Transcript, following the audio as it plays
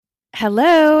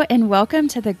Hello, and welcome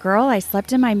to the Girl I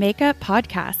Slept in My Makeup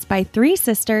podcast by three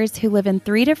sisters who live in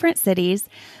three different cities,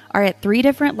 are at three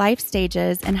different life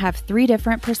stages, and have three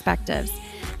different perspectives.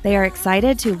 They are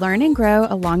excited to learn and grow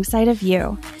alongside of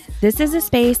you. This is a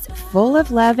space full of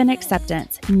love and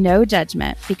acceptance, no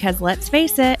judgment, because let's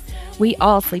face it, we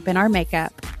all sleep in our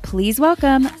makeup. Please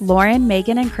welcome Lauren,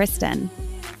 Megan, and Kristen.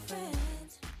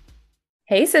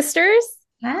 Hey, sisters.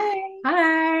 Hi.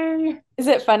 Hi. Is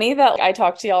it funny that I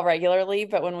talk to y'all regularly,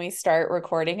 but when we start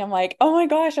recording, I'm like, oh my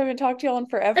gosh, I haven't talked to y'all in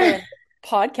forever in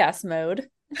podcast mode.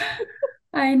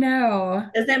 I know.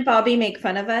 Doesn't Bobby make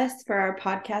fun of us for our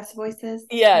podcast voices?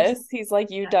 Yes, he's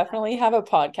like, you definitely have a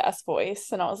podcast voice.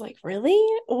 And I was like, really?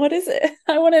 What is it?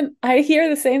 I hear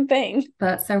the same thing.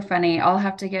 That's so funny. I'll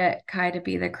have to get Kai to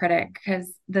be the critic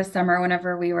because this summer,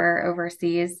 whenever we were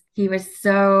overseas, he's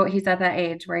at that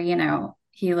age where,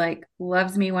 he like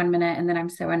loves me one minute and then I'm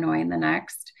so annoying the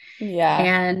next. Yeah.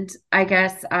 And I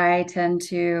guess I tend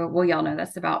to, well, y'all know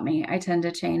this about me. I tend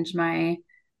to change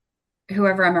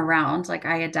whoever I'm around, like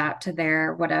I adapt to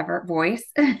their whatever voice.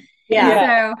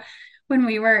 Yeah. So when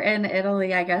we were in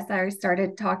Italy, I guess I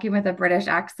started talking with a British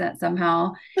accent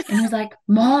somehow. And he was like,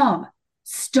 Mom,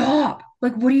 stop.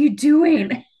 Like, what are you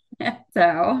doing?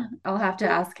 So I'll have to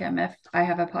ask him if I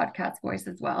have a podcast voice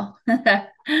as well.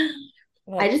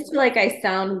 I just feel like I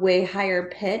sound way higher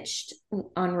pitched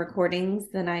on recordings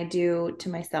than I do to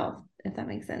myself, if that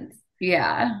makes sense.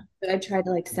 Yeah. But I try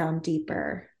to sound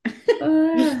deeper.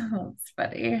 That's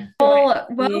funny. Well,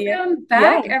 welcome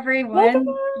back, everyone.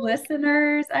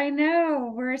 Listeners. I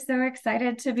know we're so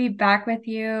excited to be back with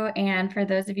you. And for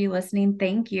those of you listening,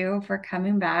 thank you for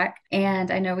coming back.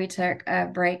 And I know we took a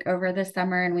break over the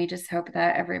summer, and we just hope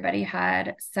that everybody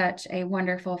had such a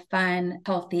wonderful, fun,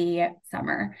 healthy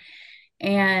summer.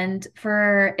 And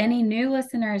for any new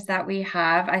listeners that we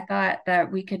have, I thought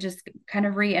that we could just kind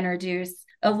of reintroduce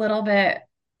a little bit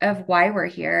of why we're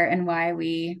here and why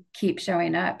we keep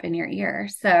showing up in your ear.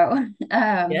 So,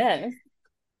 Yes.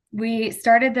 We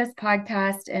started this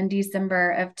podcast in December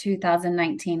of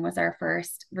 2019 was our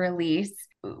first release.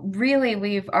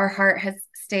 Really, our heart has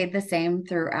stayed the same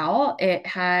throughout. It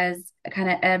has kind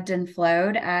of ebbed and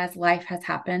flowed as life has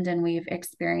happened, and we've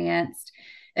experienced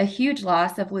a huge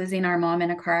loss of losing our mom in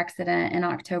a car accident in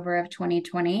October of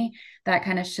 2020. That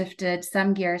kind of shifted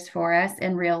some gears for us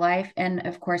in real life. And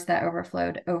of course, that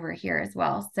overflowed over here as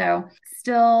well. So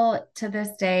still to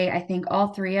this day, I think all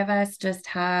three of us just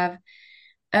have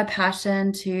a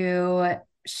passion to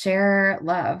share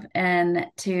love and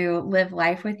to live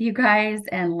life with you guys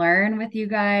and learn with you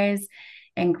guys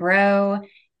and grow.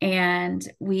 And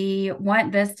we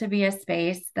want this to be a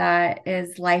space that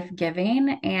is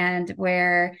life-giving and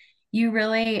where you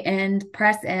really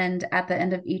press end at the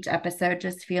end of each episode,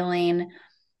 just feeling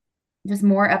just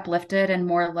more uplifted and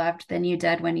more loved than you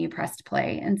did when you pressed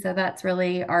play. And so that's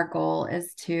really our goal,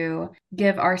 is to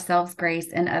give ourselves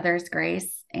grace and others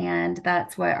grace. And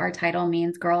that's what our title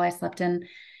means. Girl I Slept in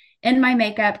My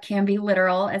Makeup can be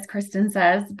literal, as Kristen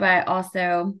says, but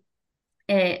also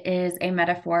it is a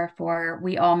metaphor for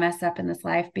we all mess up in this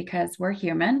life because we're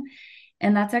human,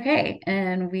 and that's okay.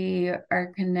 And we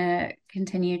are going to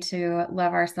continue to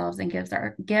love ourselves and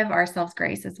give ourselves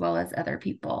grace as well as other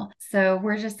people. So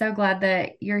we're just so glad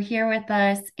that you're here with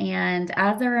us. And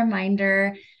as a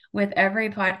reminder, with every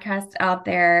podcast out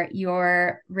there,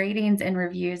 your ratings and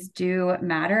reviews do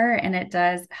matter, and it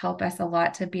does help us a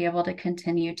lot to be able to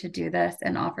continue to do this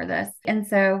and offer this. And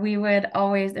so we would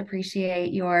always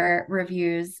appreciate your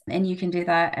reviews, and you can do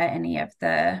that at any of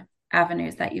the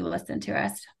avenues that you listen to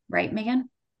us. Right, Megan?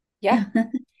 Yeah.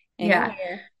 Yeah.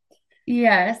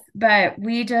 Yes, but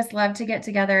we just love to get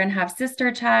together and have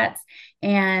sister chats,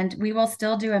 and we will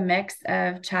still do a mix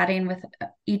of chatting with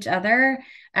each other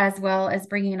as well as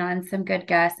bringing on some good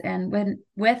guests. And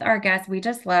with our guests, we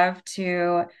just love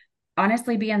to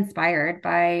honestly be inspired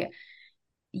by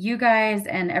you guys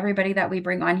and everybody that we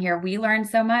bring on here. We learn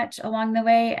so much along the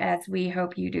way, as we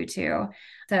hope you do too.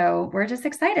 So we're just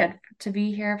excited to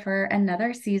be here for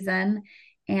another season,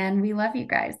 and we love you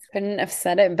guys. Couldn't have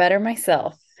said it better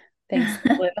myself. Thanks,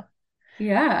 Lou.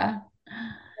 Yeah.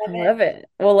 I love it.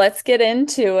 Well, let's get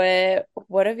into it.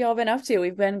 What have y'all been up to?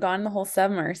 We've been gone the whole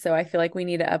summer, so I feel like we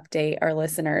need to update our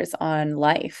listeners on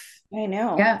life. I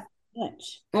know. Yeah.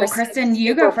 Much. Well, Kristen,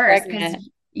 you go first, because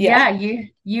Yeah,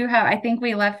 you have, I think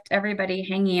we left everybody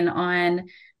hanging on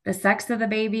the sex of the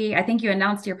baby. I think you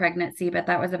announced your pregnancy, but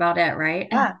that was about it, right?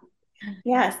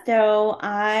 Yeah. So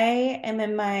I am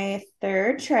in my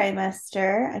third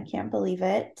trimester. I can't believe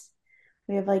it.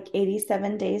 We have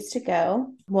 87 days to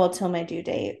go. Well, till my due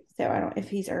date. So I don't, if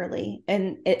he's early,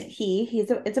 and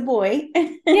it's a boy.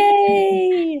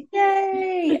 Yay! Yay.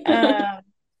 I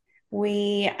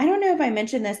don't know if I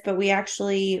mentioned this, but we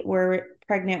actually were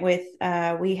pregnant with,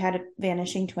 we had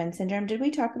vanishing twin syndrome. Did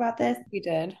we talk about this? We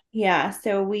did. Yeah.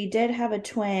 So we did have a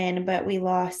twin, but we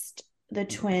lost the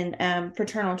twin,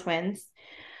 fraternal twins,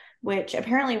 which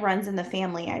apparently runs in the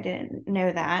family. I didn't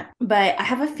know that, but I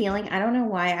have a feeling, I don't know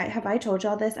why. Have I told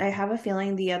y'all this? I have a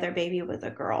feeling the other baby was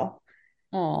a girl.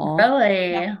 Oh,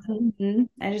 Really?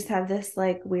 I just have this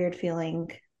like weird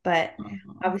feeling, but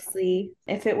obviously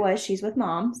if it was, she's with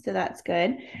mom, so that's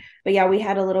good. But yeah, we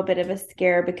had a little bit of a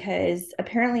scare because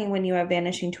apparently when you have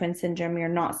vanishing twin syndrome, you're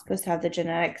not supposed to have the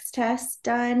genetics test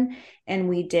done, and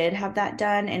we did have that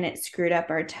done, and it screwed up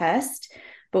our test,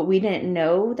 but we didn't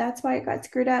know that's why it got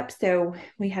screwed up. So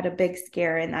we had a big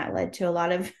scare, and that led to a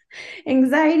lot of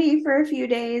anxiety for a few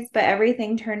days, but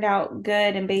everything turned out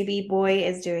good, and baby boy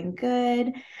is doing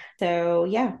good. So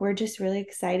yeah, we're just really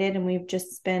excited, and we've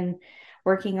just been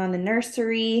working on the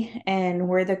nursery, and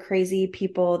we're the crazy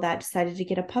people that decided to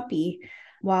get a puppy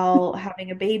while having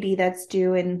a baby that's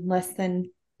due in less than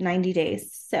 90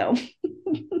 days. So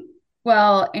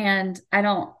Well, and I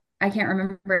can't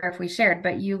remember if we shared,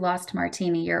 but you lost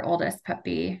Martini, your oldest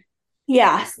puppy,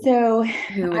 yeah, so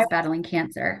who was battling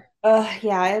cancer.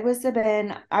 yeah, it was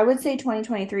been, I would say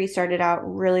 2023 started out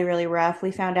really, really rough.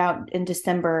 We found out in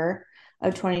December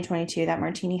of 2022 that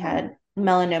Martini had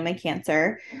melanoma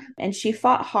cancer, and she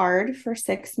fought hard for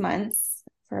 6 months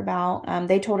for about,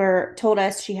 they told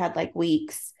us she had like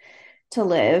weeks to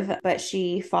live, but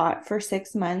she fought for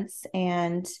 6 months,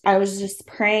 and I was just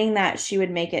praying that she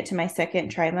would make it to my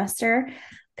second trimester,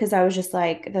 because I was just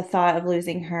like, the thought of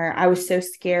losing her, I was so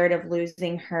scared of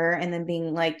losing her and then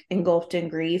being like engulfed in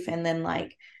grief and then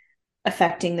like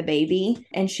affecting the baby.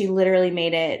 And she literally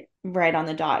made it right on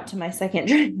the dot to my second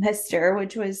trimester,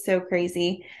 which was so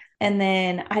crazy. And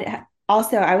then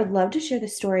I would love to share the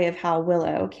story of how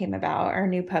Willow came about, our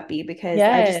new puppy, because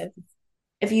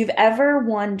if you've ever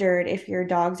wondered if your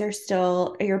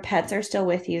your pets are still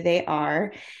with you, they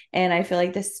are. And I feel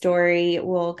like this story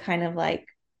will kind of like,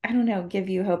 I don't know, give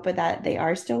you hope that they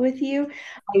are still with you.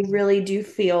 I really do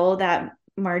feel that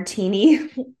Martini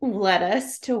led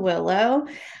us to Willow.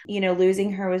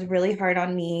 Losing her was really hard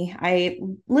on me. I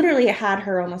literally had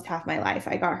her almost half my life.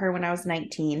 I got her when I was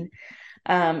 19.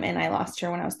 And I lost her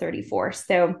when I was 34.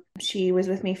 So she was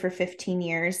with me for 15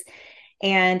 years.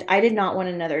 And I did not want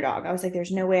another dog. I was like,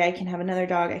 there's no way I can have another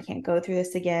dog. I can't go through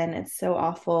this again. It's so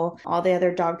awful. All the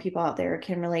other dog people out there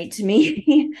can relate to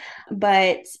me.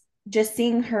 But just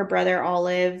seeing her brother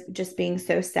Olive just being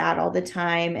so sad all the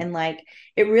time, and like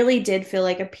it really did feel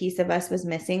like a piece of us was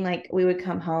missing. Like we would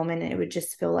come home and it would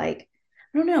just feel like,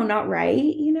 I don't know, not right,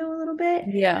 a little bit.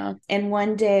 Yeah. And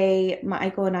one day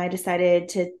Michael and I decided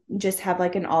to just have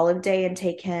like an Olive day and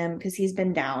take him, because he's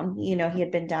been down. He had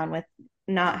been down with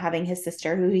not having his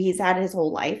sister, who he's had his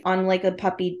whole life, on like a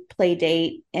puppy play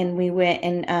date. And we went,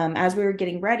 and as we were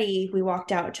getting ready, we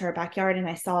walked out to our backyard, and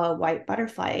I saw a white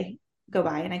butterfly go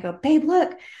by, and I go, babe,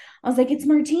 look. I was like, it's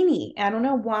Martini. I don't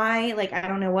know why, like I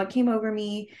don't know what came over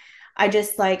me. I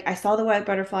just like, I saw the white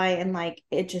butterfly, and like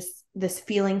it just, this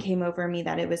feeling came over me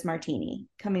that it was Martini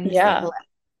coming to say hello.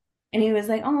 And he was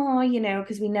like, oh,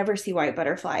 because we never see white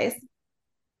butterflies.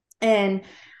 And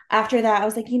after that, I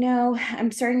was like,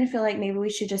 I'm starting to feel like maybe we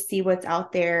should just see what's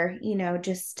out there,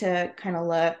 just to kind of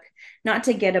look, not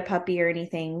to get a puppy or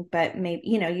anything, but maybe,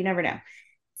 you never know.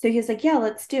 So he was like, yeah,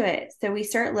 let's do it. So we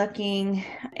start looking,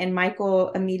 and Michael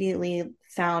immediately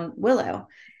found Willow,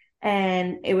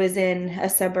 and it was in a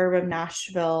suburb of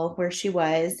Nashville where she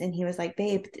was. And he was like,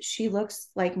 babe, she looks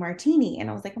like Martini. And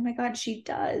I was like, oh my God, she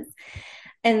does.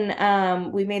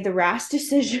 And we made the rash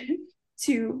decision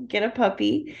to get a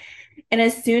puppy. And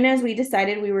as soon as we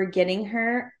decided we were getting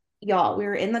her, y'all, we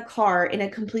were in the car in a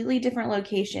completely different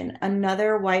location.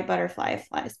 Another white butterfly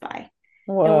flies by.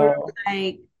 Whoa. And we were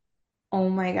like, oh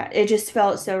my God, it just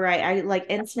felt so right. I like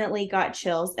instantly got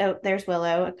chills. Oh, there's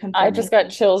Willow. I just got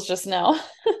chills just now.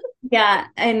 Yeah.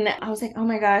 And I was like, oh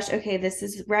my gosh, okay, this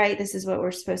is right. This is what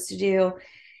we're supposed to do.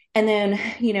 And then,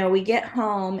 we get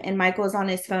home, and Michael's on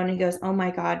his phone, and he goes, oh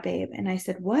my God, babe. And I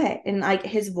said, what? And like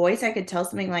his voice, I could tell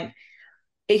something like,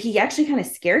 he actually kind of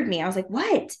scared me. I was like,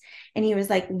 what? And he was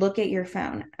like, look at your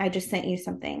phone. I just sent you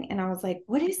something. And I was like,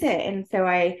 what is it? And so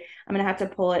I'm going to have to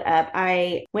pull it up.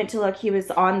 I went to look. He was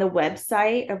on the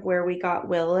website of where we got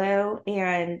Willow,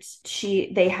 and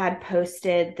they had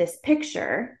posted this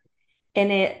picture, and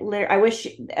I wish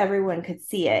everyone could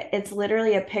see it. It's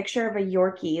literally a picture of a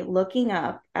Yorkie looking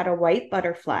up at a white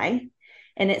butterfly.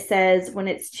 And it says, when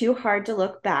it's too hard to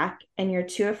look back and you're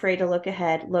too afraid to look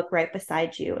ahead, look right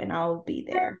beside you and I'll be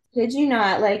there. Did you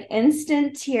not? Like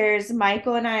instant tears.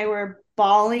 Michael and I were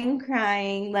bawling,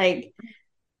 crying, like,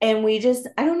 and we just,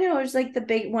 I don't know, it was like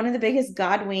one of the biggest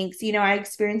God winks. I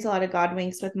experienced a lot of God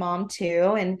winks with mom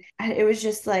too. And it was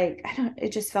just like, it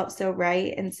just felt so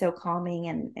right and so calming.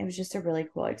 And it was just a really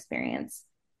cool experience.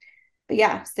 But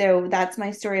yeah, so that's my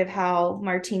story of how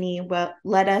Martini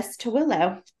led us to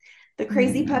Willow, the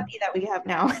crazy puppy that we have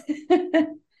now.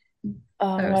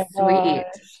 Oh So my sweet.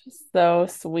 gosh. So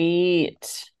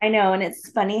sweet. I know. And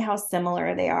it's funny how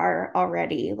similar they are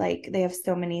already. Like they have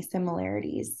so many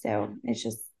similarities. So it's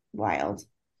just wild.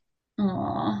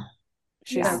 Oh,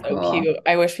 She's Yeah. so so cool. cute.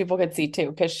 I wish people could see too,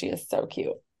 because she is so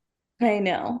cute. I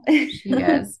know. She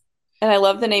is. And I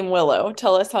love the name Willow.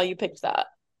 Tell us how you picked that.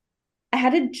 I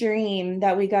had a dream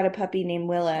that we got a puppy named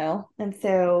Willow. And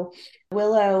so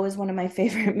Willow was one of my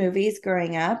favorite movies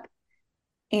growing up.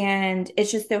 And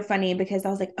it's just so funny because I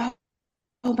was like, oh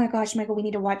my gosh, Michael, we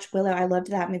need to watch Willow. I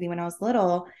loved that movie when I was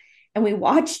little. And we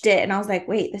watched it and I was like,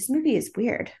 wait, this movie is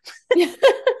weird.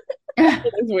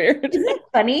 It is weird. Isn't it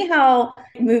funny how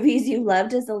movies you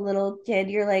loved as a little kid,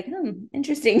 you're like,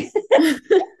 interesting.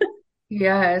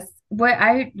 Yes. What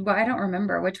I don't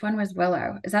remember. Which one was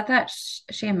Willow? Is that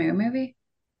Shamu movie?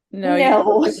 No, you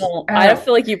No. don't. I Oh.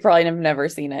 feel like you probably have never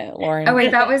seen it, Lauren. Oh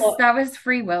wait, that was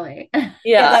Free Willy. Yeah,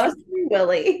 Yeah. that was Free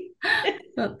Willy.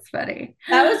 That's funny.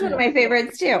 That was one of my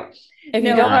favorites too. If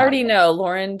you No, don't already know,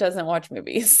 Lauren doesn't watch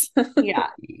movies. yeah.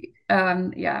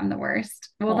 Yeah, I'm the worst.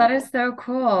 Well, that is so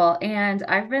cool. And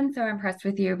I've been so impressed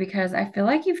with you because I feel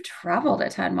like you've traveled a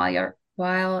ton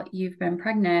while you've been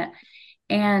pregnant.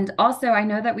 And also, I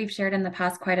know that we've shared in the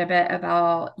past quite a bit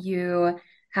about you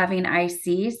having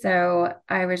IC. So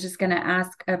I was just going to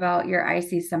ask about your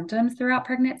IC symptoms throughout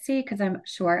pregnancy, because I'm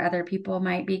sure other people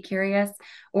might be curious,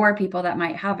 or people that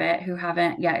might have it who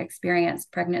haven't yet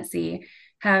experienced pregnancy.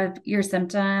 Have your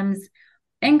symptoms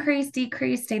increased,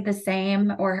 decreased, stayed the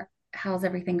same, or how's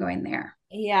everything going there?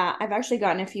 Yeah, I've actually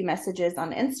gotten a few messages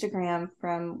on Instagram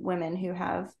from women who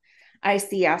have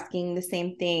IC asking the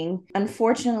same thing.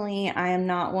 Unfortunately, I am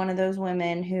not one of those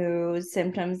women whose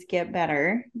symptoms get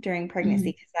better during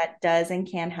pregnancy, because that does and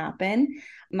can happen.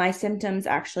 My symptoms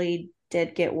actually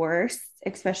did get worse,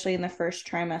 especially in the first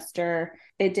trimester.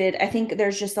 It did. I think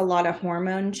there's just a lot of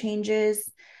hormone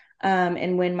changes.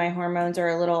 And when my hormones are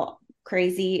a little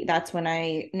crazy, that's when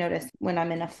I notice when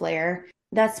I'm in a flare.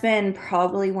 That's been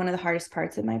probably one of the hardest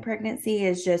parts of my pregnancy,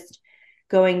 is just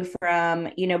going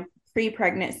from,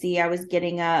 pre-pregnancy, I was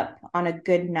getting up on a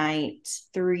good night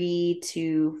 3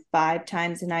 to 5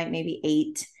 times a night, maybe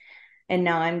 8. And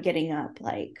now I'm getting up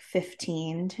like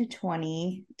 15 to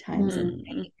 20 times a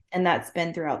night. And that's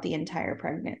been throughout the entire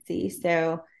pregnancy.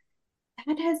 So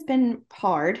that has been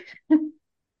hard.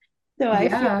 So I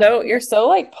feel So you're so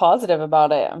like positive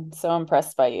about it. I'm so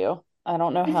impressed by you. I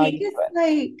don't know I how think you do it's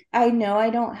it. like, I know I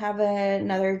don't have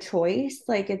another choice.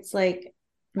 Like, it's like,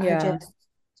 I Yeah. just,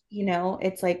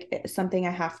 it's like something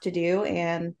I have to do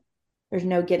and there's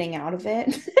no getting out of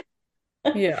it.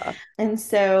 Yeah. And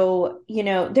so,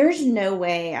 there's no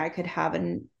way I could have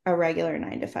a regular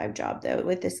 9 to 5 job though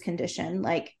with this condition.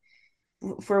 Like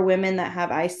for women that have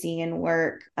IC and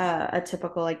work a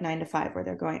typical like 9 to 5 where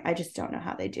they're going, I just don't know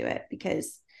how they do it,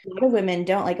 because a lot of women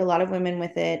don't. Like a lot of women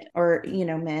with it, or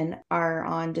men are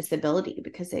on disability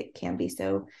because it can be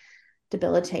so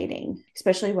debilitating,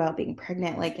 especially while being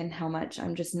pregnant, like, and how much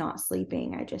I'm just not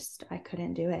sleeping. I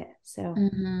couldn't do it. So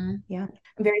yeah,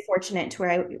 I'm very fortunate to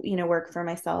where I work for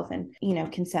myself and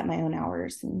can set my own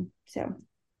hours, and so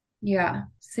Yeah,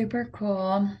 super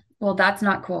cool. Well, that's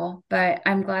not cool, but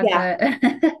I'm glad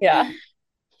that yeah.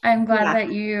 I'm glad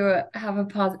that you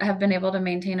have been able to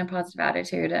maintain a positive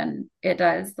attitude, and it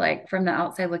does, like from the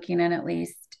outside looking in, at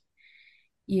least,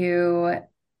 you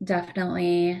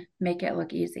definitely make it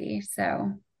look easy.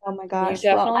 So, oh my gosh, you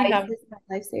definitely ice have is my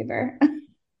lifesaver.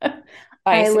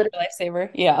 ice is your lifesaver.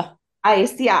 Yeah.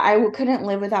 Ice, yeah, couldn't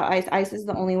live without ice. Ice is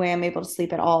the only way I'm able to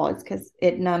sleep at all. It's because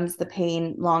it numbs the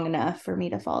pain long enough for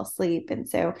me to fall asleep. And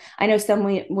so I know some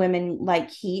women like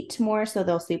heat more, so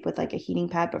they'll sleep with like a heating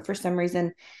pad. But for some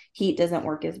reason, heat doesn't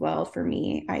work as well for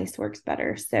me. Ice works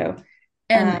better. So,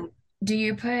 and do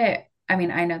you put? I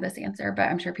mean, I know this answer, but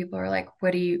I'm sure people are like,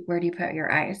 where do you put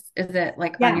your ice? Is it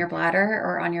like on your bladder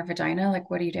or on your vagina?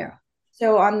 Like, what do you do?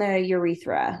 So on the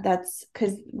urethra, that's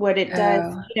because what it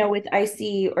does, with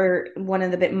IC, or one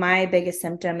of my biggest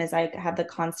symptom is I have the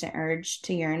constant urge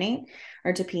to urinate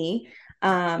or to pee.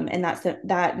 And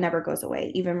that never goes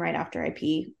away. Even right after I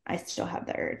pee, I still have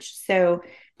the urge. So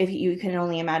if you can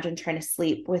only imagine trying to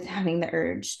sleep with having the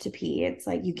urge to pee, it's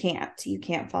like you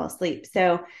can't fall asleep.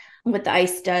 So what the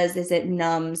ice does is it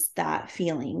numbs that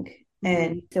feeling.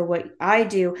 And so what I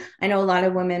do, I know a lot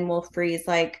of women will freeze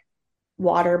like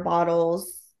water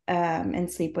bottles and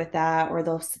sleep with that, or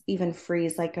they'll even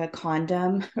freeze like a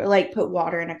condom or like put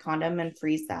water in a condom and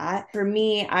freeze that. For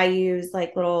me, I use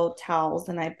like little towels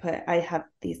and I have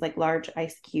these like large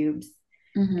ice cubes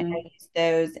and I use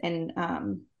those and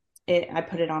I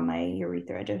put it on my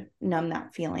urethra to numb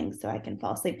that feeling so I can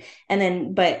fall asleep. And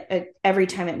then, but every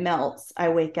time it melts, I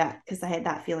wake up because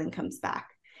that feeling comes back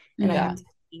and I have to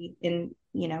eat and,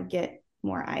 get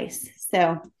more ice.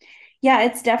 So yeah,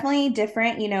 it's definitely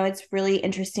different. It's really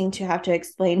interesting to have to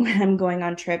explain when I'm going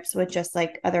on trips with just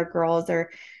like other girls,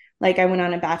 or like I went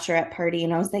on a bachelorette party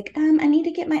and I was like, I need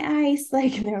to get my ice.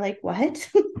 Like, and they're like, what?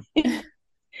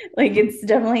 Like, it's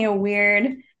definitely a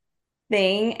weird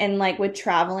thing. And like with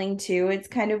traveling too, it's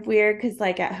kind of weird because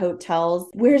like at hotels,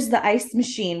 where's the ice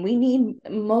machine? We need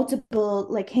multiple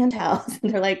like hand towels.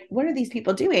 And they're like, what are these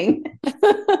people doing?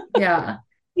 Yeah.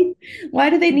 Why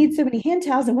do they need so many hand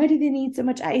towels and why do they need so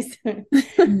much ice? Oh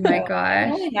my I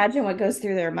gosh. can imagine what goes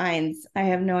through their minds. I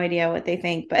have no idea what they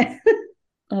think, but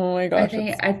Oh my gosh,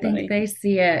 I think they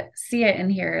see it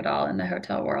and hear it all in the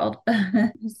hotel world.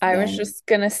 I was just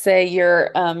gonna say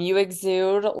you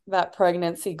exude that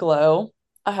pregnancy glow.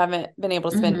 I haven't been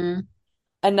able to spend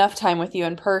enough time with you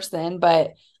in person,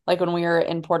 but like when we were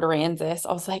in Port Aransas,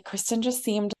 I was like, Kristen just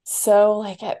seemed so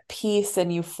like at peace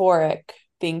and euphoric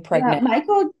being pregnant. Yeah,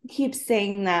 Michael keeps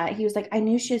saying that. He was like, I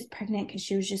knew she was pregnant because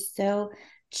she was just so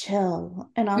chill.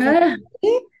 And I was like,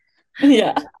 really?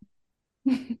 Yeah.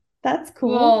 That's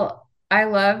cool. Well, I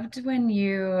loved when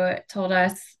you told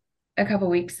us a couple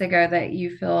weeks ago that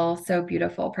you feel so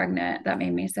beautiful pregnant. That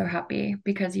made me so happy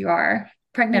because you are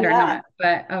pregnant or not.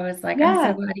 But I was like,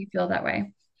 I'm so glad you feel that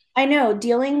way. I know,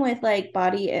 dealing with like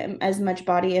as much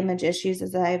body image issues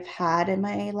as I've had in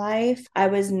my life, I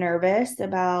was nervous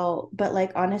about, but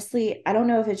like honestly, I don't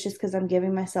know if it's just because I'm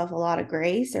giving myself a lot of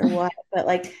grace or what, but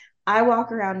like I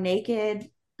walk around naked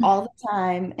all the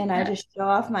time and I just show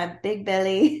off my big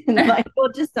belly and Michael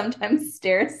just sometimes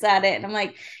stares at it and I'm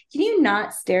like, can you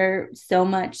not stare so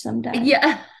much sometimes?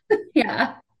 Yeah.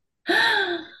 Yeah.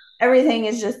 Everything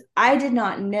is just, I did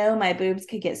not know my boobs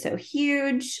could get so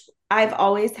huge. I've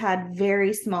always had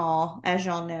very small, as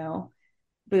y'all know,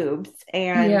 boobs.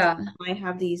 And I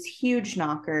have these huge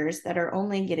knockers that are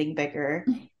only getting bigger.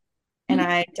 And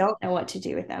I don't know what to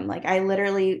do with them. Like I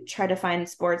literally try to find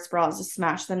sports bras to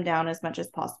smash them down as much as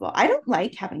possible. I don't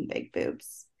like having big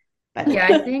boobs. Yeah,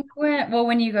 I think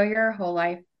when you go your whole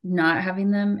life not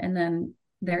having them and then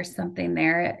there's something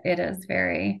there, it is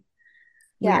very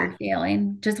weird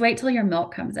feeling. Just wait till your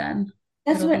milk comes in.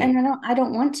 That's what, and I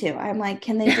don't want to. I'm like,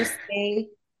 can they just stay?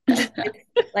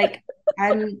 Like,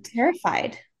 I'm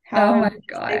terrified how my much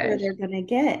bigger gosh. they're gonna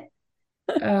get.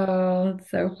 Oh, it's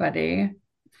so funny.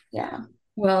 Yeah.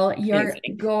 Well, you're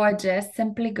gorgeous,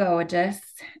 simply gorgeous.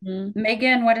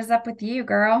 Megan, what is up with you,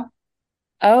 girl?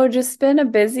 Oh, just been a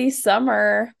busy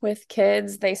summer with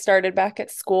kids. They started back at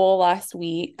school last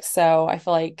week, so I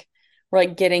feel like we're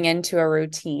like getting into a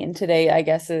routine. Today, I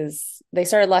guess, they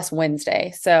started last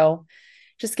Wednesday. So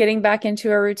just getting back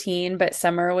into a routine, but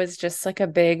summer was just like a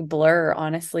big blur,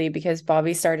 honestly, because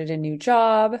Bobby started a new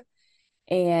job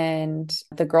and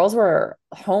the girls were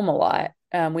home a lot.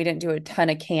 We didn't do a ton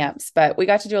of camps, but we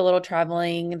got to do a little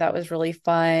traveling. That was really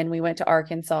fun. We went to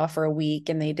Arkansas for a week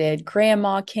and they did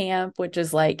grandma camp, which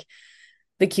is like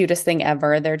the cutest thing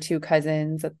ever. They're two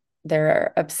cousins that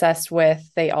they're obsessed with.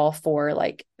 They all four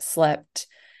like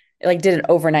did an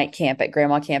overnight camp at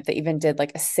grandma camp. They even did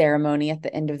like a ceremony at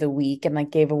the end of the week and like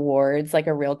gave awards, like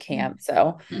a real camp.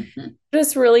 So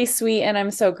just really sweet. And I'm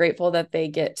so grateful that they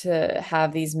get to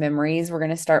have these memories. We're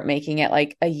going to start making it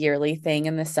like a yearly thing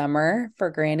in the summer for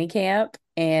granny camp.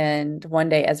 And one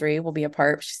day Esri will be a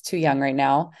part. She's too young right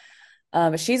now.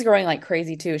 But she's growing like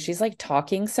crazy too. She's like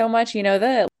talking so much,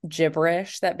 the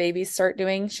gibberish that babies start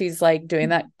doing. She's like doing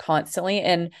that constantly.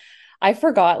 And I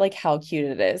forgot like how cute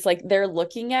it is. Like they're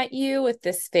looking at you with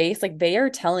this face, like they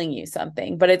are telling you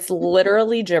something, but it's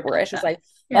literally gibberish. It's like,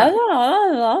 and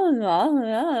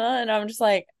I'm just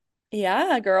like,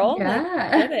 yeah, girl,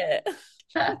 like get it.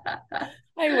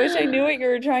 I wish I knew what you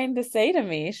were trying to say to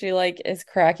me. She like is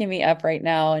cracking me up right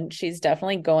now. And she's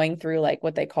definitely going through like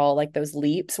what they call like those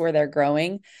leaps where they're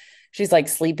growing. She's like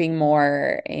sleeping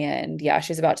more. And yeah,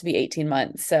 she's about to be 18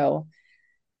 months. So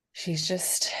she's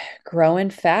just growing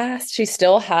fast. She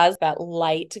still has that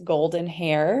light golden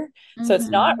hair. So it's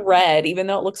not red, even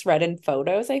though it looks red in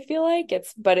photos, I feel like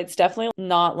but it's definitely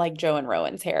not like Joe and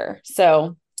Rowan's hair.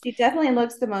 So she definitely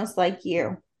looks the most like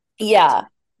you. Yeah.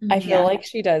 I feel like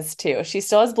she does too. She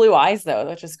still has blue eyes though,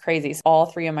 which is crazy. So all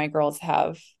three of my girls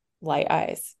have light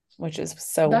eyes, which is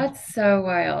That's so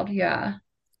wild. Yeah.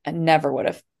 I never would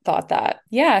have thought that.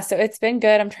 Yeah, so it's been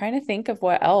good. I'm trying to think of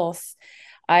what else.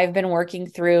 I've been working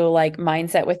through like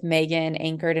mindset with Megan,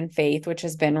 anchored in faith, which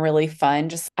has been really fun.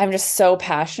 I'm just so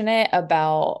passionate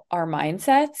about our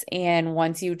mindsets. And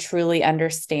once you truly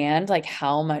understand like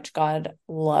how much God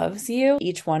loves you,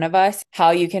 each one of us,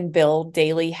 how you can build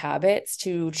daily habits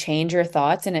to change your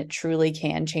thoughts, and it truly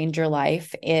can change your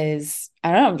life is,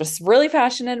 I don't know, I'm just really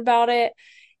passionate about it.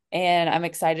 And I'm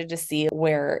excited to see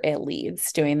where it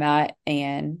leads doing that.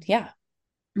 And yeah,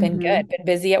 been good. Been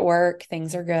busy at work.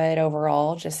 Things are good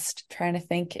overall. Just trying to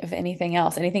think of anything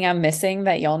else. Anything I'm missing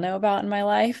that y'all know about in my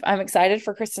life. I'm excited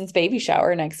for Kristen's baby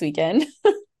shower next weekend.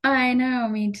 I know,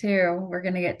 me too. We're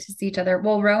gonna get to see each other.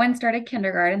 Well, Rowan started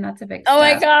kindergarten. That's a big Oh my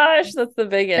step. gosh, that's the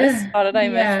biggest. How did I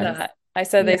miss Yes. that? I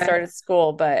said they Yes. started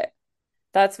school, but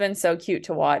that's been so cute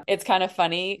to watch. It's kind of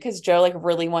funny because Joe like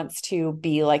really wants to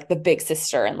be like the big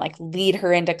sister and like lead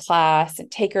her into class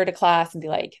and take her to class and be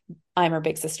like, I'm her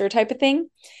big sister type of thing.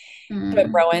 But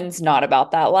Mm. Rowan's not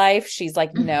about that life. She's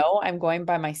like, no, I'm going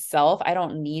by myself. I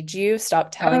don't need you. Stop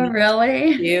telling Oh, me what to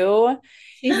really? do.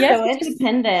 She's Yes, so it's just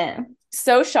independent.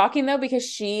 so shocking though, because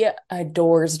she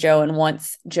adores Joe and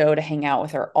wants Joe to hang out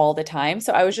with her all the time.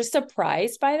 So I was just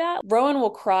surprised by that. Rowan will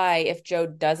cry if Joe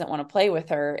doesn't want to play with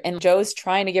her, and Joe's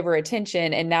trying to give her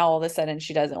attention, and now all of a sudden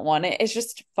she doesn't want it. It's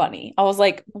just funny. I was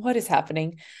like, what is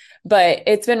happening? But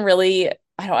it's been really,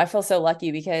 I feel so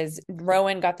lucky because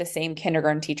Rowan got the same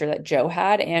kindergarten teacher that Joe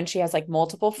had, and she has like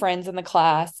multiple friends in the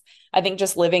class. I think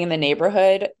just living in the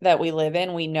neighborhood that we live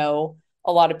in, we know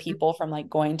a lot of people from like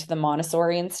going to the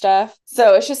Montessori and stuff.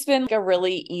 So it's just been like a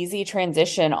really easy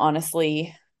transition,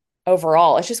 honestly,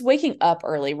 overall. It's just waking up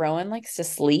early. Rowan likes to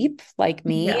sleep like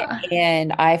me, Yeah.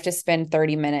 and I have to spend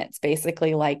 30 minutes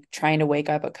basically like trying to wake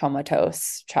up a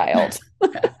comatose child,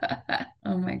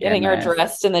 Oh my getting her goodness.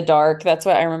 dressed in the dark. That's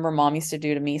what I remember mom used to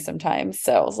do to me sometimes.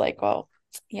 So I was like, well,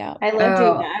 yeah. I love doing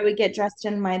Oh, that. I would get dressed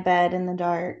in my bed in the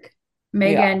dark. Yeah.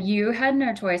 Megan, you had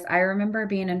no choice. I remember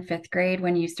being in fifth grade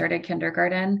when you started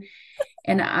kindergarten,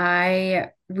 and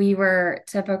we were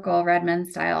typical Redmond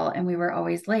style, and we were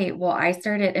always late. Well, I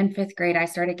started in fifth grade, I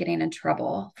started getting in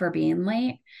trouble for being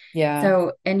late. Yeah.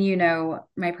 So, and you know,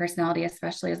 my personality,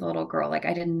 especially as a little girl, like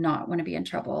I did not want to be in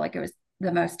trouble. Like it was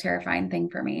the most terrifying thing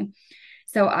for me.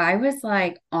 So I was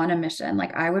like on a mission.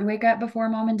 Like I would wake up before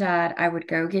mom and dad. I would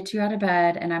go get you out of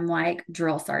bed, and I'm like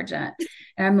drill sergeant.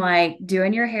 And I'm like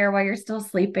doing your hair while you're still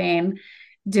sleeping,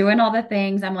 doing all the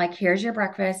things. I'm like, here's your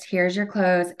breakfast, here's your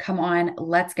clothes. Come on,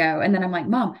 let's go. And then I'm like,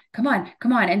 Mom, come on,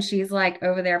 come on. And she's like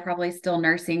over there, probably still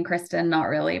nursing Kristen, not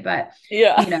really, but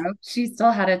Yeah. she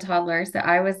still had a toddler. So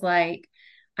I was like,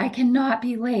 I cannot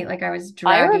be late. Like I was I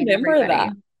dragging remember everybody.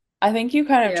 that. I think you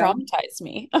kind of You. traumatized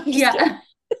me. I'm just kidding. Yeah.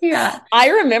 Yeah. I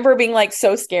remember being like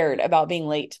so scared about being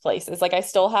late to places. Like I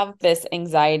still have this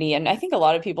anxiety, and I think a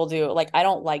lot of people do. Like I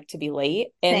don't like to be late.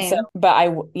 And so, Same. but I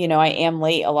am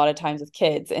late a lot of times with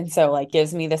kids. And so like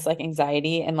gives me this like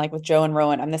anxiety. And like with Joe and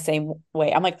Rowan, I'm the same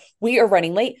way. I'm like, we are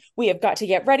running late. We have got to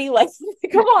get ready. Like,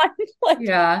 come on, like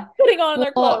Yeah. putting on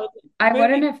their clothes, Well, I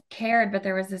wouldn't moving. have cared, but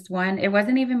there was this one, it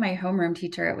wasn't even my homeroom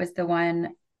teacher. It was the one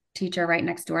teacher right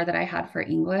next door that I had for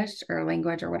English or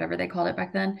language or whatever they called it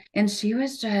back then. And she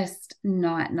was just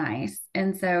not nice.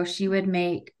 And so she would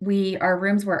our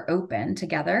rooms were open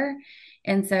together.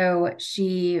 And so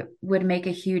she would make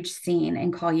a huge scene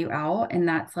and call you out. And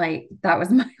that was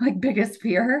my like biggest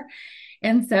fear.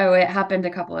 And so it happened a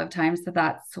couple of times. So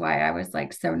that's why I was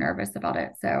like so nervous about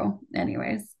it. So,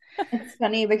 anyways. It's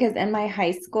funny because in my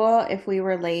high school, if we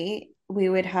were late, we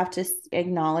would have to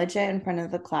acknowledge it in front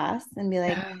of the class and be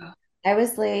like, Oh, I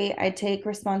was late. I take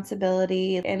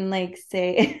responsibility and like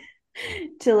say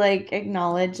to like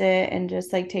acknowledge it and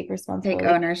just like take take responsibility.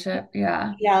 ownership.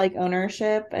 Yeah. Yeah, like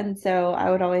ownership. And so I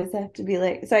would always have to be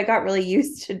like, so I got really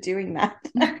used to doing that.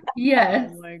 Oh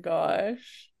Yes. my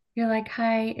gosh. You're like,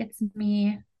 hi, it's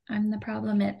me. I'm the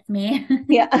problem. It's me.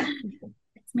 Yeah.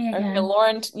 It's me Okay, again.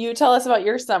 Lauren, you tell us about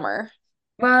your summer.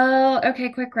 Well, okay,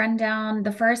 quick rundown.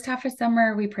 The first half of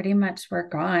summer, we pretty much were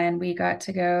gone. We got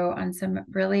to go on some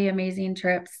really amazing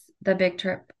trips. The big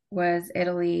trip was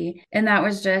Italy, and that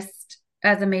was just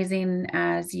as amazing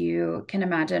as you can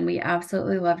imagine. We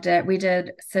absolutely loved it. We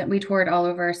toured all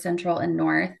over Central and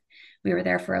North. We were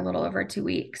there for a little over 2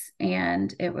 weeks,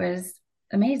 and it was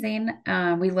amazing.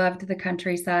 We loved the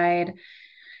countryside,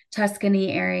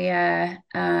 Tuscany area.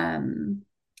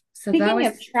 So that Speaking was,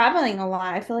 of traveling a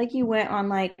lot, I feel like you went on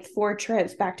like 4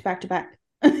 trips back to back to back,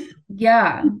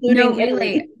 yeah, no, including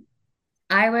really. Italy.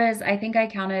 I think I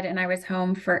counted and I was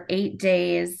home for 8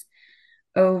 days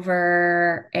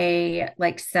over a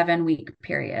like 7 week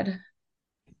period.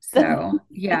 So,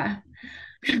 yeah.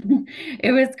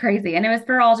 It was crazy. And it was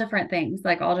for all different things,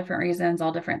 like all different reasons,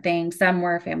 all different things. Some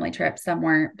were family trips, some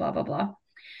weren't, blah, blah, blah.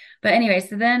 But anyway,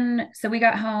 so we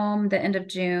got home the end of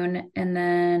June, and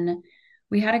then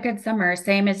we had a good summer.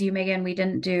 Same as you, Megan. We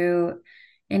didn't do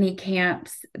any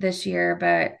camps this year,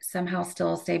 but somehow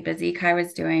still stayed busy. Kai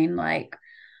was doing like,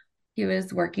 he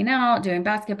was working out, doing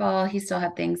basketball. He still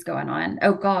had things going on.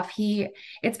 Oh, golf.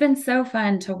 It's been so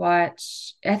fun to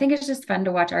watch. I think it's just fun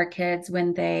to watch our kids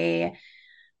when they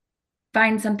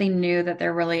find something new that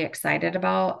they're really excited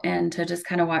about, and to just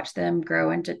kind of watch them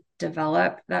grow and to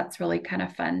develop. That's really kind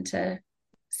of fun to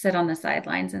sit on the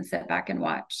sidelines and sit back and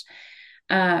watch.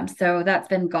 So that's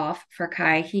been golf for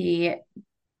Kai. He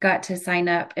got to sign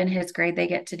up in his grade. They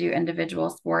get to do individual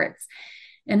sports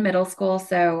in middle school.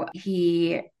 So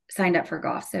he signed up for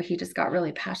golf. So he just got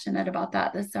really passionate about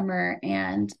that this summer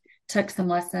and took some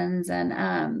lessons.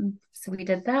 And so we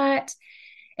did that.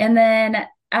 And then,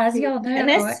 as y'all know,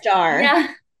 tennis star. Yeah.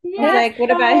 I was like,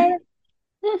 what about?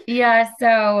 Yeah.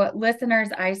 So listeners,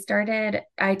 I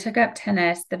took up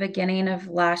tennis the beginning of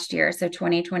last year. So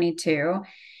 2022.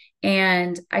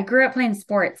 And I grew up playing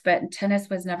sports, but tennis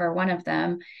was never one of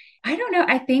them. I don't know.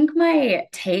 I think my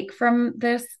take from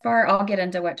this far, I'll get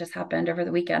into what just happened over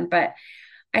the weekend, but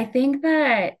I think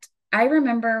that I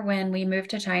remember when we moved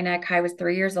to China, Kai was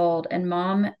 3 years old, and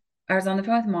I was on the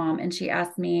phone with mom, and she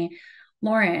asked me,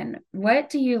 Lauren, what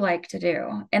do you like to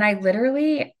do? And I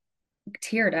literally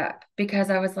teared up because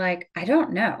I was like, I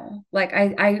don't know. Like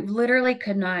I literally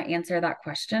could not answer that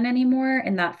question anymore.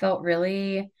 And that felt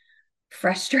really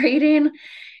frustrating.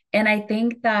 And I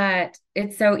think that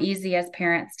it's so easy as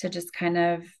parents to just kind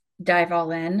of dive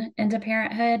all into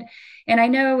parenthood. And I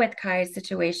know with Kai's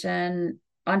situation,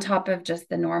 on top of just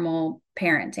the normal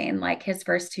parenting, like his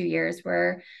first 2 years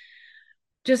were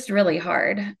just really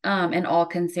hard and all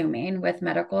consuming with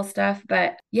medical stuff.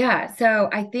 But yeah, so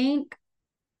I think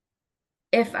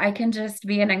if I can just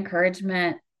be an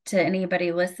encouragement to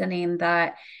anybody listening,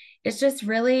 that it's just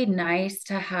really nice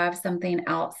to have something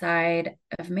outside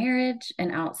of marriage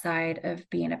and outside of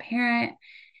being a parent,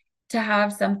 to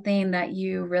have something that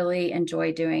you really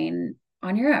enjoy doing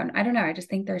on your own. I don't know. I just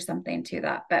think there's something to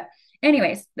that. But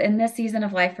anyways, in this season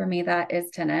of life for me, that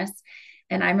is tennis.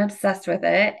 And I'm obsessed with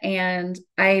it. And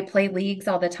I play leagues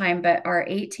all the time, but our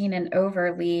 18 and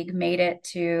over league made it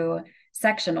to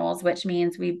sectionals, which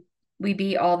means we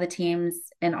beat all the teams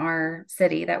in our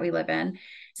city that we live in.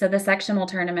 So the sectional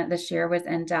tournament this year was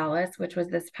in Dallas, which was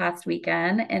this past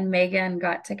weekend. And Megan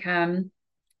got to come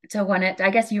to win it.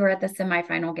 I guess you were at the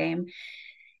semifinal game.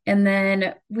 And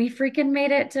then we freaking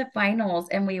made it to finals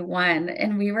and we won.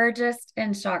 And we were just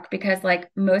in shock because like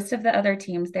most of the other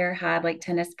teams there had like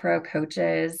tennis pro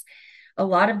coaches. A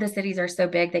lot of the cities are so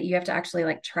big that you have to actually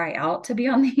like try out to be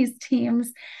on these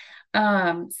teams.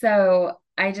 So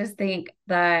I just think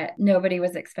that nobody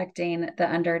was expecting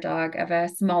the underdog of a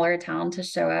smaller town to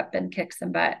show up and kick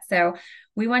some butt. So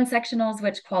we won sectionals,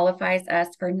 which qualifies us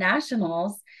for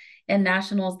nationals. And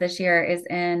nationals this year is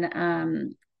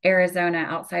in Arizona,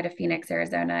 outside of Phoenix,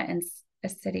 Arizona, in a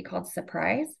city called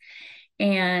Surprise,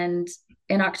 and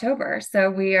in October.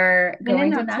 So we are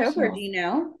going to October, nationals. do you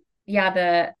know? Yeah,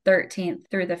 the 13th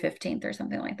through the 15th or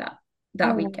something like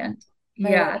that weekend.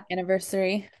 My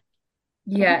anniversary.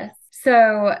 Yes.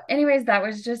 So anyways, that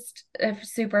was just a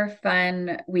super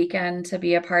fun weekend to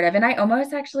be a part of. And I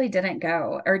almost actually didn't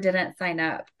go or didn't sign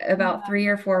up about 3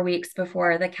 or 4 weeks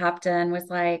before the captain was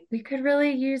like, we could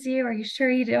really use you. Are you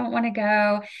sure you don't want to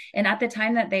go? And at the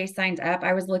time that they signed up,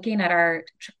 I was looking at our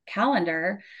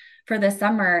calendar for the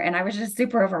summer and I was just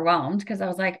super overwhelmed because I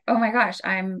was like, oh my gosh,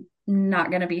 I'm not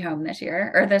going to be home this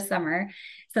year or this summer.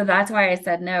 So that's why I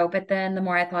said no. But then the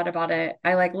more I thought about it,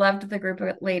 I like loved the group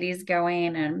of ladies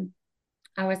going, and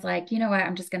I was like, you know what?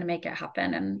 I'm just going to make it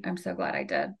happen. And I'm so glad I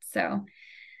did. So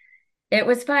it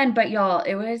was fun, but y'all,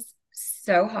 it was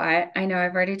so hot. I know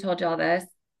I've already told y'all this.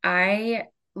 I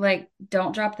like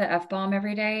don't drop the F-bomb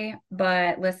every day,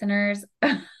 but listeners,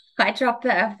 I dropped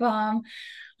the F-bomb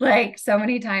like so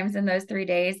many times in those 3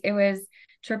 days. It was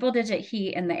triple digit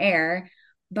heat in the air,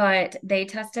 but they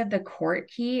tested the court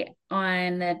heat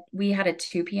we had a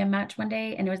 2 p.m. match one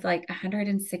day and it was like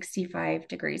 165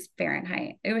 degrees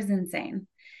Fahrenheit. It was insane.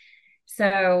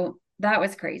 So that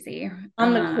was crazy.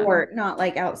 On the court, not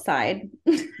like outside.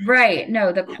 Right.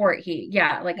 No, the court heat.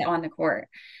 Yeah, like on the court.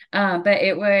 But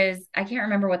it was, I can't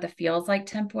remember what the feels like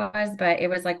temp was, but it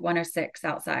was like 106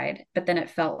 outside, but then it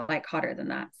felt like hotter than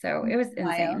that. So it was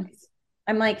insane.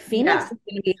 I'm like, Phoenix is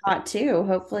going to be hot too.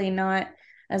 Hopefully not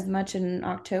as much in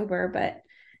October, but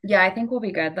yeah, I think we'll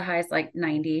be good. The high is like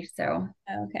 90. So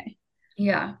okay.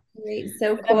 Yeah. Great.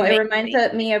 So cool. It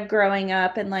reminds me of growing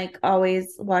up and like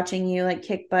always watching you like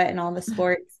kick butt in all the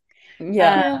sports. Yeah. Um,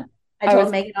 Yeah. I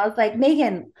told Megan, I was like,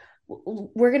 Megan,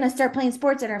 we're gonna start playing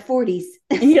sports in our 40s.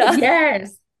 Yeah.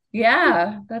 Yes.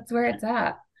 Yeah. That's where it's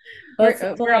at. We're, That's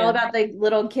the we're all plan. about the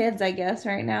little kids, I guess,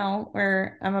 right now,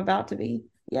 where I'm about to be.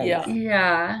 Yeah. Yikes.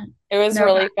 Yeah. It was No,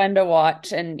 really fun to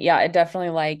watch. And yeah, it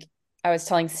definitely like I was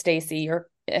telling Stacy or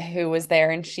who was there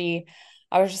and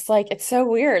I was just like, it's so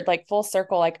weird, like full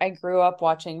circle. Like I grew up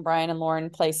watching Brian and Lauren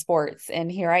play sports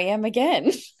and here I am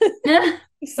again. So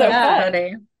that's fun.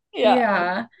 funny. Yeah.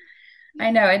 Yeah.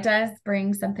 I know it does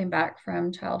bring something back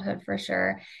from childhood for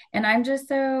sure. And I just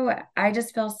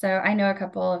feel so, I know a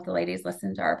couple of the ladies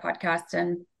listen to our podcast,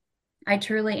 and I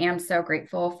truly am so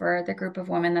grateful for the group of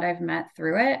women that I've met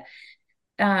through it,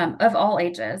 of all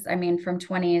ages. I mean, from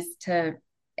 20s to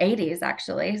 80s,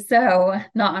 actually. So,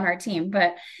 not on our team,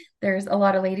 but there's a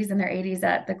lot of ladies in their 80s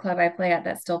at the club I play at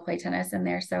that still play tennis, and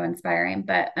they're so inspiring.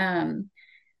 But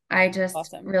I just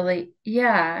Awesome. really,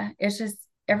 yeah, it's just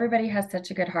everybody has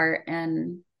such a good heart.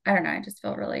 And I don't know, I just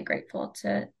feel really grateful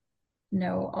to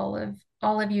know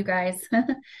all of you guys.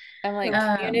 I'm like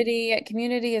Um,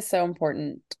 community is so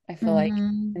important, I feel like,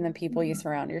 in the mhm. people you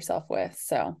surround yourself with.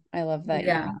 So I love that you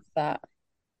Yeah. have that.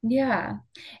 Yeah.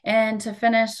 And to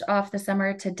finish off the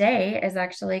summer, today is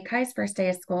actually Kai's first day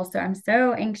of school. So I'm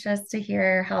so anxious to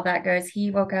hear how that goes.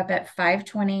 He woke up at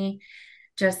 5:20,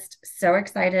 just so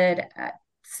excited,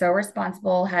 so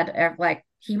responsible, like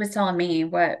he was telling me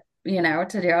what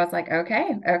to do. I was like, okay,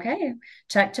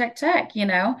 check.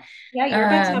 Yeah, you're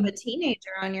about to have a Um, teenager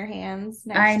on your hands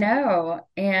I next. know.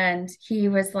 And he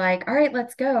was like, all right,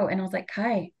 let's go. And I was like,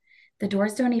 Kai, the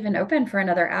doors don't even open for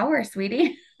another hour,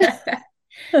 sweetie. That's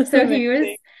So he was,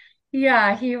 amazing.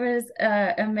 yeah, he was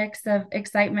a mix of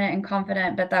excitement and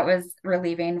confident, but that was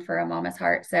relieving for a mama's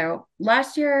heart. So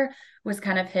last year was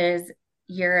kind of his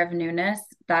year of newness.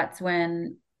 That's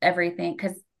when everything,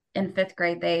 because in fifth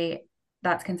grade,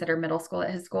 that's considered middle school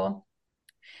at his school.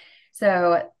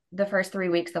 So the first 3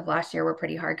 weeks of last year were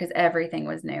pretty hard because everything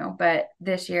was new. But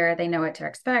this year they know what to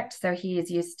expect. So he's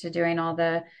used to doing all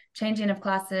the changing of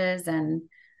classes and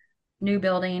new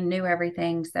building, new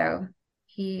everything. So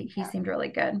he seemed really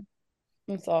good.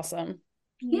 That's awesome.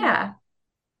 Yeah. Yeah.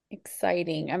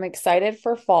 Exciting. I'm excited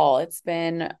for fall. It's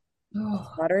been Oh,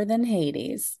 hotter than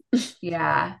Hades.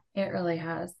 yeah, it really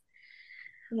has.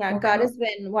 Yeah, Well, God has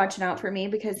been watching out for me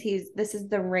because this is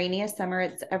the rainiest summer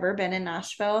it's ever been in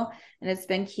Nashville, and it's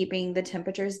been keeping the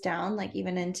temperatures down like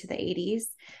even into the 80s.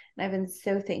 And I've been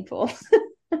so thankful.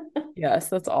 Yes,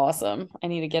 that's awesome. I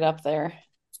need to get up there.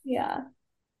 Yeah.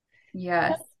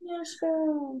 yes. That's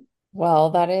Nashville.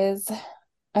 Well, that is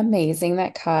amazing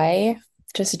that Kai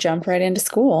just jumped right into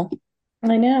school.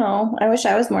 I know. I wish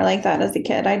I was more like that as a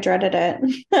kid. I dreaded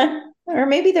it. Or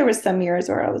maybe there was some years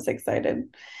where I was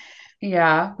excited.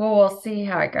 Yeah. Well, we'll see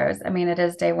how it goes. I mean, it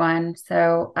is day one.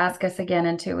 So ask us again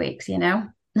in 2 weeks. Yeah.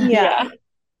 Yeah.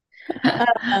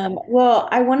 Well,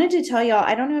 I wanted to tell y'all,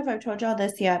 I don't know if I've told y'all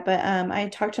this yet, but I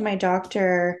talked to my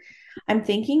doctor. I'm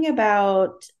thinking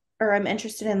about, or I'm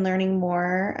interested in learning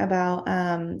more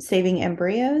about saving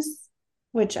embryos,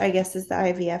 which I guess is the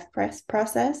IVF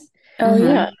process. Oh,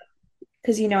 yeah. Hmm.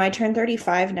 Because, I turn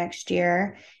 35 next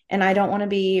year and I don't want to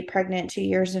be pregnant 2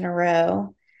 years in a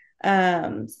row.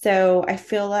 So I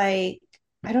feel like,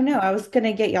 I don't know, I was going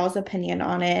to get y'all's opinion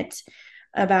on it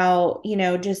about,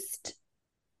 just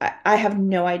I have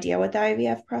no idea what the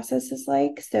IVF process is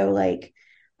like. So like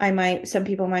some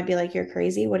people might be like, you're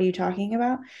crazy. What are you talking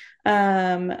about?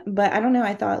 But I don't know.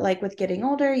 I thought like with getting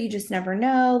older, you just never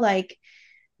know. Like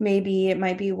maybe it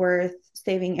might be worth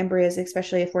saving embryos,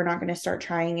 especially if we're not going to start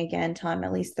trying again till I'm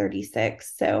at least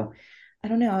 36. So I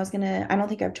don't know. I don't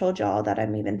think I've told y'all that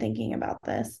I'm even thinking about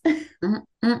this.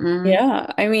 Mm-mm. Yeah.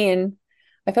 I mean,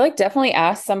 I feel like definitely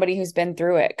ask somebody who's been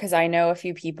through it because I know a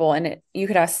few people and you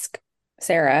could ask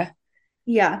Sarah.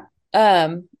 Yeah.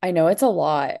 I know it's a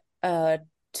lot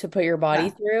to put your body Yeah.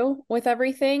 through with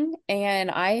everything.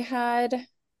 And I had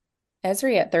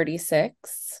Esri at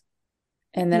 36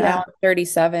 and then Yeah. Alan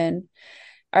 37.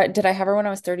 Did I have her when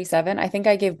I was 37? I think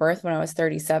I gave birth when I was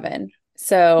 37. Yeah.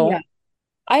 So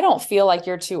I don't feel like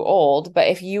you're too old, but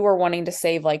if you were wanting to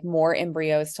save like more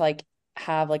embryos to like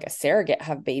have like a surrogate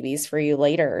have babies for you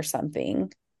later or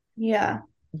something, Yeah.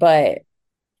 but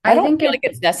I I don't think feel it, like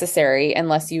it's necessary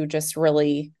unless you just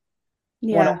really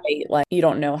want to Yeah. wait, like you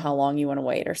don't know how long you want to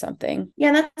wait or something.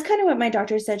 Yeah, that's kind of what my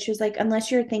doctor said. She was like,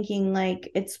 unless you're thinking like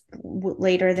it's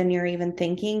later than you're even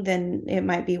thinking, then it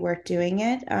might be worth doing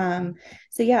it.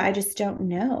 So yeah, I just don't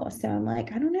know. So I'm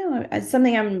like, I don't know. It's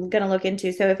something I'm gonna look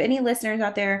into. So if any listeners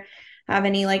out there have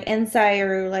any like insight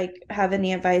or like have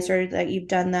any advice or that you've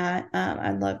done that,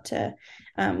 I'd love to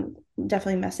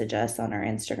definitely message us on our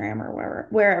Instagram or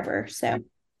wherever. So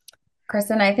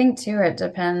Kristen, I think too, it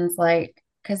depends, like,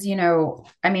 because,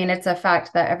 I mean, it's a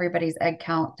fact that everybody's egg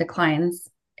count declines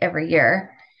every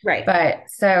year. right. But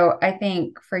so I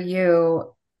think for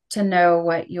you to know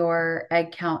what your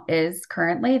egg count is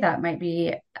currently, that might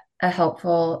be a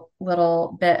helpful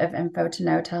little bit of info to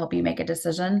know to help you make a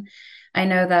decision. I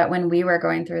know that when we were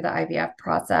going through the IVF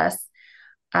process,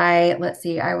 let's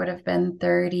see, I would have been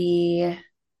 30,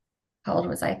 how old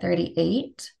was I?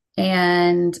 38.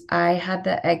 And I had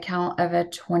the egg count of a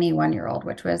 21-year-old,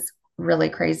 which was really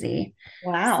crazy.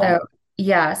 Wow. So,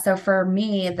 yeah. So for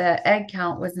me, the egg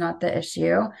count was not the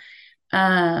issue.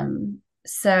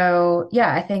 So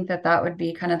yeah, I think that would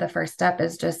be kind of the first step,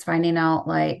 is just finding out,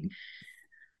 like,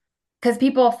 because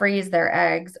people freeze their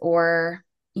eggs, or,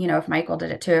 if Michael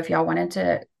did it too, if y'all wanted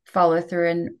to follow through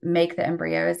and make the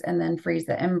embryos and then freeze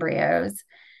the embryos,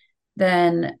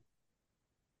 then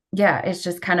yeah, it's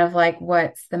just kind of like,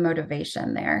 what's the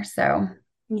motivation there? So,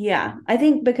 Yeah, I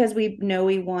think because we know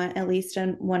we want at least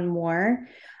one more.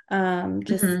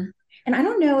 Just, mhm. and I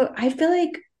don't know, I feel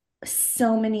like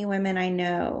so many women I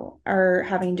know are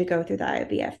having to go through the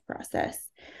IVF process,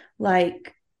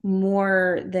 like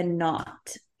more than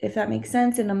not, if that makes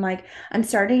sense. And I'm like, I'm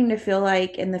starting to feel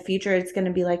like in the future it's going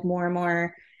to be like more and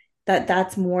more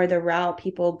that's more the route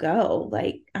people go.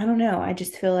 Like, I don't know. I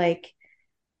just feel like,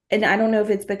 and I don't know if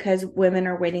it's because women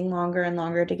are waiting longer and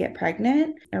longer to get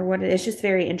pregnant or what. It's just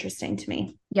very interesting to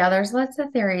me. Yeah, there's lots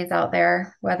of theories out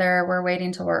there, whether we're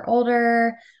waiting till we're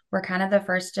older. We're kind of the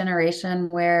first generation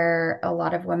where a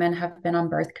lot of women have been on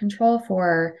birth control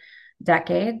for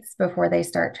decades before they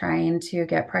start trying to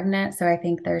get pregnant. So I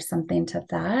think there's something to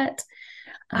that.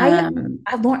 I Um,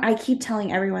 I keep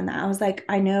telling everyone that. I was like,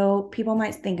 I know people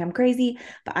might think I'm crazy,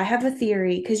 but I have a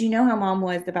theory because you know how mom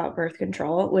was about birth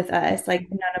control with us. Like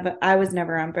none of it, I was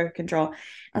never on birth control.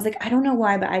 I was like, I don't know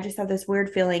why, but I just have this weird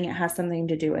feeling it has something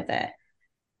to do with it,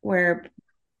 where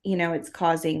it's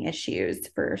causing issues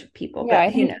for people. Yeah, But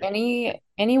I think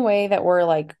any way that we're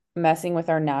like messing with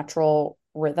our natural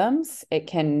rhythms, it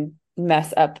can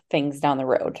mess up things down the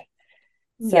road.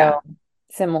 Yeah,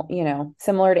 So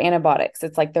similar to antibiotics.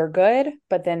 It's like they're good,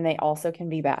 but then they also can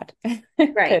be bad.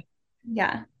 right.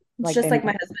 Yeah. It's Like just they like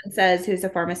my husband says, who's a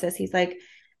pharmacist. He's like,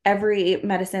 every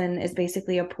medicine is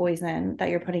basically a poison that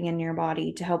you're putting in your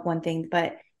body to help one thing,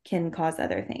 but can cause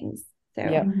other things. So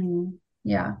Yep. mhm.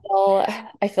 Yeah. Well,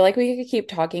 I feel like we could keep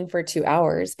talking for 2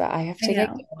 hours, but I have I to get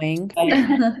know.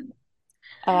 going.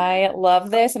 I love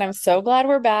this, and I'm so glad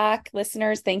we're back.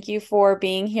 Listeners, thank you for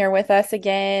being here with us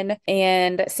again.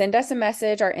 And send us a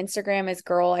message. Our Instagram is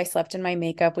Girl I Slept in My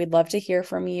Makeup. We'd love to hear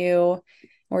from you.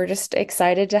 We're just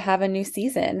excited to have a new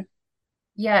season.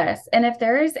 Yes. And if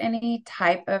there is any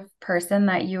type of person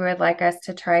that you would like us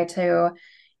to try to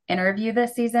interview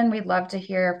this season, we'd love to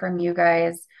hear from you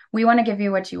guys. We want to give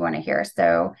you what you want to hear.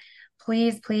 So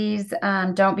please,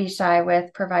 don't be shy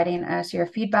with providing us your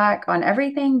feedback on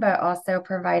everything, but also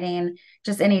providing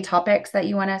just any topics that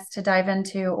you want us to dive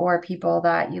into, or people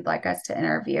that you'd like us to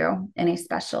interview, any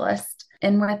specialist.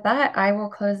 And with that, I will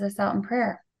close this out in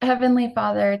prayer. Heavenly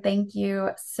Father, thank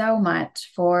you so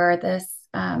much for this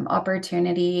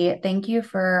opportunity. Thank you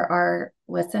for our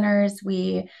listeners.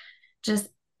 We just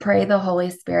pray the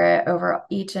Holy Spirit over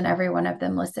each and every one of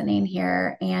them listening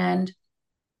here. And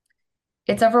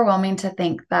it's overwhelming to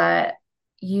think that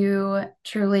you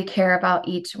truly care about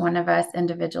each one of us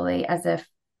individually as if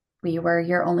we were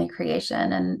your only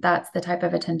creation. And that's the type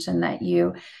of attention that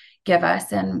you give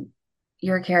us. And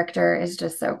your character is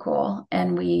just so cool.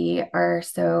 And we are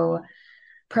so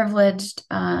privileged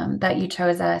that you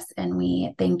chose us. And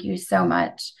we thank you so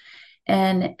much.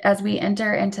 And as we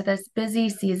enter into this busy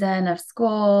season of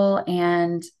school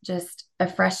and just a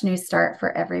fresh new start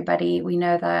for everybody, we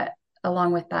know that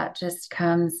along with that just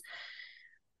comes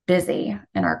busy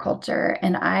in our culture.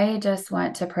 And I just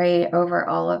want to pray over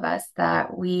all of us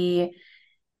that we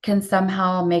can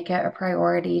somehow make it a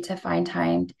priority to find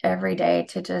time every day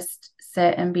to just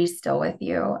sit and be still with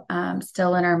you,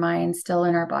 still in our minds, still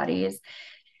in our bodies,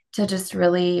 to just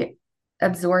really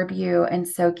absorb you and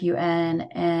soak you in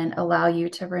and allow you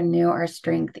to renew our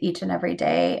strength each and every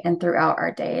day and throughout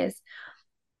our days.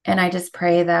 And I just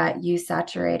pray that you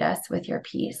saturate us with your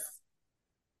peace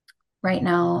right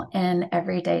now and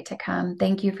every day to come.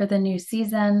 Thank you for the new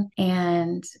season,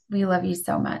 and we love you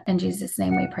so much. In Jesus'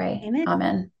 name we pray. Amen.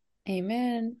 Amen.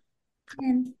 Amen.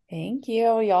 Amen. Thank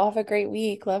you. Y'all have a great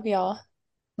week. Love y'all.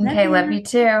 Okay, love you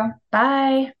too.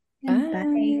 Bye. Bye.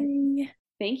 Bye.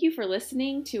 Thank you for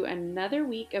listening to another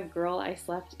week of Girl, I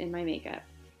Slept in My Makeup.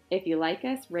 If you like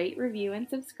us, rate, review, and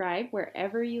subscribe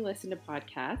wherever you listen to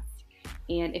podcasts.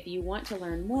 And if you want to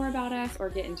learn more about us or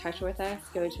get in touch with us,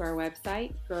 go to our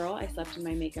website,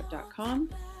 girlisleptinmymakeup.com,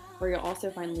 where you'll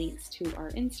also find links to our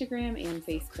Instagram and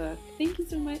Facebook. Thank you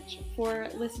so much for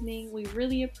listening. We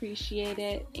really appreciate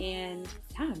it. And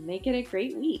yeah, make it a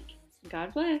great week.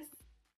 God bless.